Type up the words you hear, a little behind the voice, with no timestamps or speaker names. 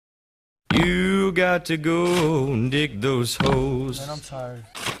You got to go and dig those holes. Man, I'm tired.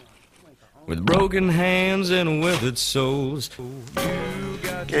 With broken hands and withered souls.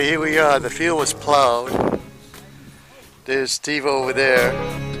 Okay, here we are. The field was plowed. There's Steve over there.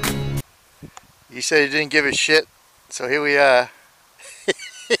 He said he didn't give a shit, so here we are.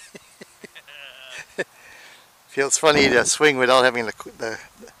 Feels funny to swing without having the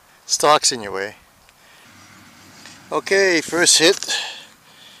stalks in your way. Okay, first hit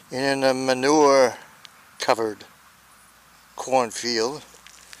in a manure covered cornfield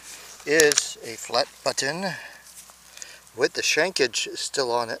is a flat button with the shankage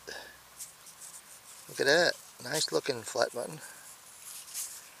still on it. Look at that, nice looking flat button.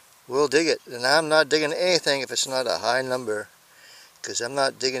 We'll dig it, and I'm not digging anything if it's not a high number, because I'm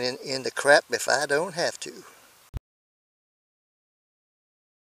not digging in the crap if I don't have to.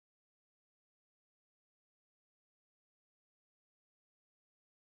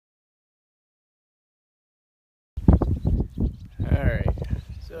 Alright,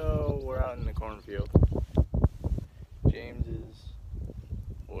 so we're out in the cornfield. James is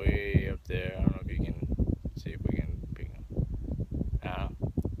way up there. I don't know if you can see if we can pick him.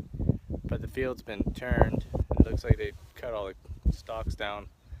 But the field's been turned. It looks like they cut all the stalks down.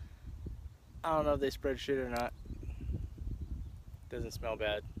 I don't know if they spread shit or not. Doesn't smell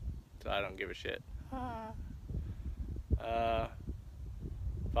bad, so I don't give a shit.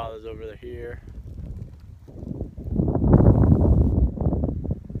 Father's over there here.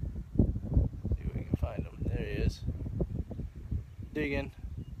 See if we can find him. There he is. Digging.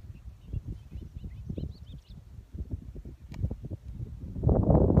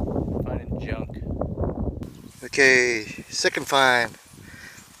 Finding junk. Okay, second find.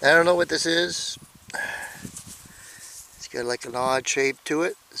 I don't know what this is. It's got like an odd shape to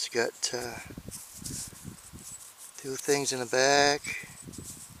it. It's got two things in the back.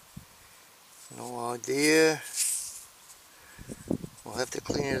 No idea. We'll have to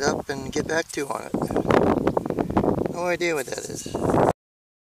clean it up and get back to you on it. No idea what that is.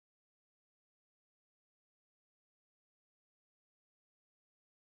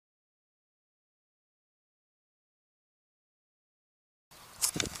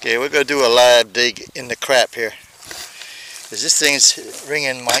 Okay, we're going to do a live dig in the crap here. Because this thing's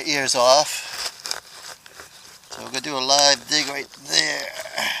ringing my ears off. So we're going to do a live dig right there.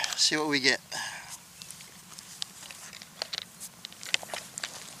 See what we get.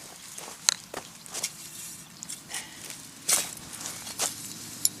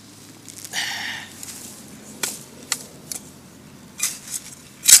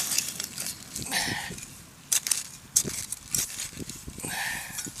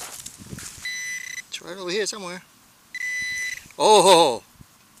 It's right over here somewhere. Oh,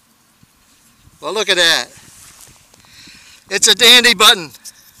 well, look at that. It's a dandy button.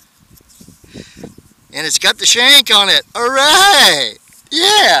 And it's got the shank on it. All right.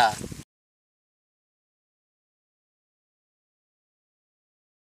 Yeah.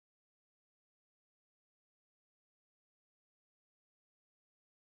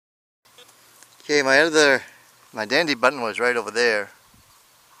 Okay, my dandy button was right over there.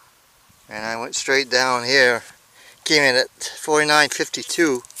 And I went straight down here. Came in at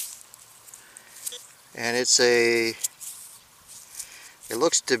 49.52. And it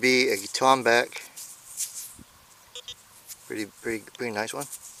looks to be a tomback. Pretty nice one.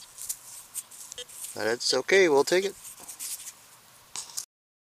 But it's okay, we'll take it.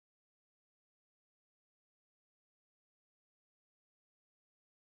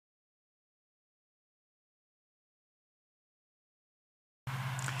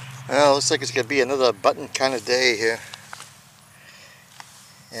 Well, looks like it's going to be another button kind of day here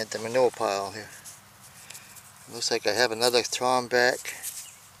at the manure pile here. Looks like I have another tomback.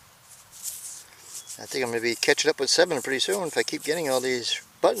 I think I'm going to be catching up with 7 pretty soon if I keep getting all these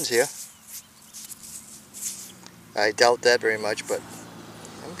buttons here. I doubt that very much, but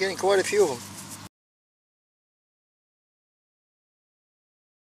I'm getting quite a few of them.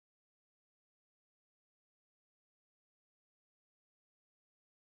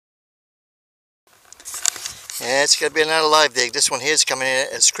 Yeah, it's going to be another live dig. This one here is coming in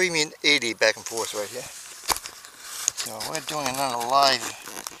at a screaming 80 back and forth right here. So we're doing another live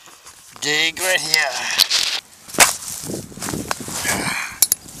dig right here.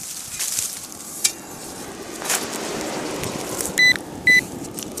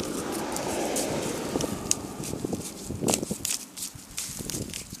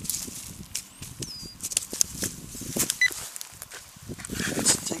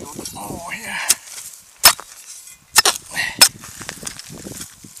 Let's dig a little bit more here.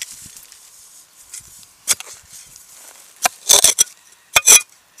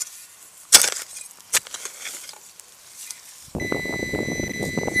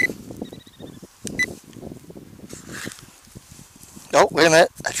 Oh, wait a minute.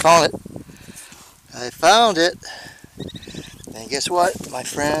 I found it. I found it. And guess what, my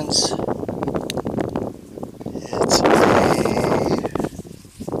friends? It's a...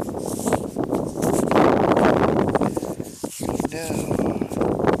 No.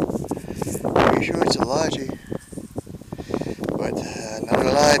 Pretty sure it's a lodgy. But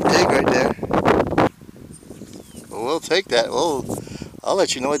another live pig right there. Well, we'll take that. I'll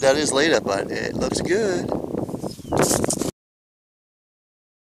let you know what that is later, but it looks good.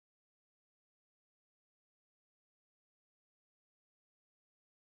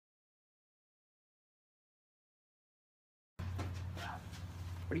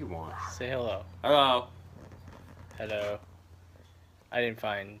 What do you want? Say hello. Hello. Hello. I didn't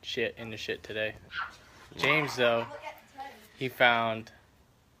find shit in the shit today. James, though, he found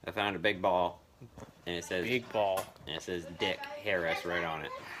I found a big ball, and it says big ball. Dick Harris right on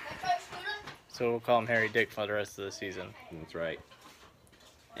it. So we'll call him Harry Dick for the rest of the season. That's right.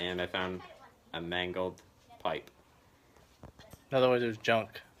 And I found a mangled pipe. In other words, it was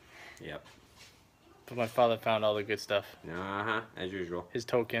junk. Yep. But my father found all the good stuff. As usual. His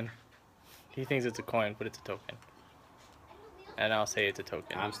token. He thinks it's a coin, but it's a token. And I'll say it's a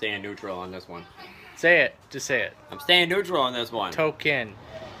token. I'm staying neutral on this one. Say it. Just say it. I'm staying neutral on this one. Token.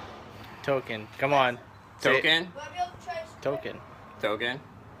 Token. Come on. Say it. Token? Token. Token?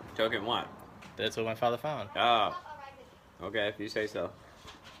 Token what? That's what my father found. Oh. Okay, if you say so.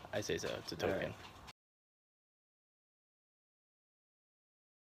 I say so. It's a token. Alright.